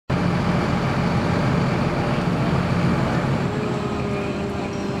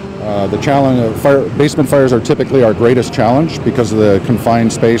The challenge, basement fires are typically our greatest challenge because of the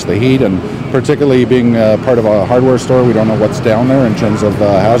confined space, the heat, and particularly being part of a hardware store, we don't know what's down there in terms of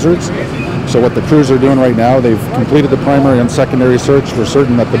hazards. So what the crews are doing right now, they've completed the primary and secondary search. We're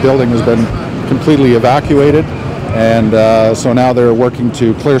certain that the building has been completely evacuated, and so now they're working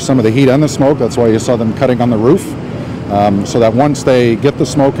to clear some of the heat and the smoke. That's why you saw them cutting on the roof. So that once they get the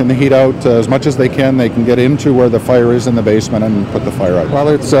smoke and the heat out as much as they can get into where the fire is in the basement and put the fire out. Well,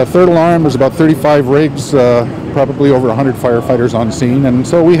 it's third alarm. There's about 35 rigs, probably over 100 firefighters on scene, and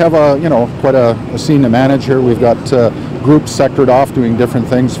so we have quite a scene to manage here. We've got groups sectored off doing different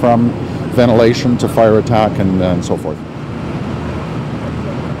things from ventilation to fire attack and so forth.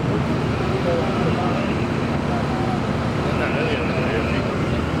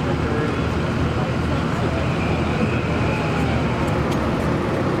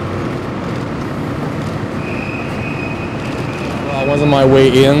 I was on my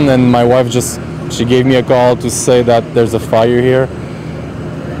way in, and my wife she gave me a call to say that there's a fire here.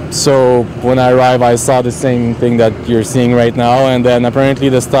 So when I arrived, I saw the same thing that you're seeing right now, and then apparently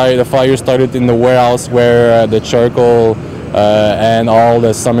the fire started in the warehouse where the charcoal and all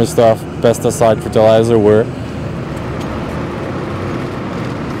the summer stuff, pesticide, fertilizer were.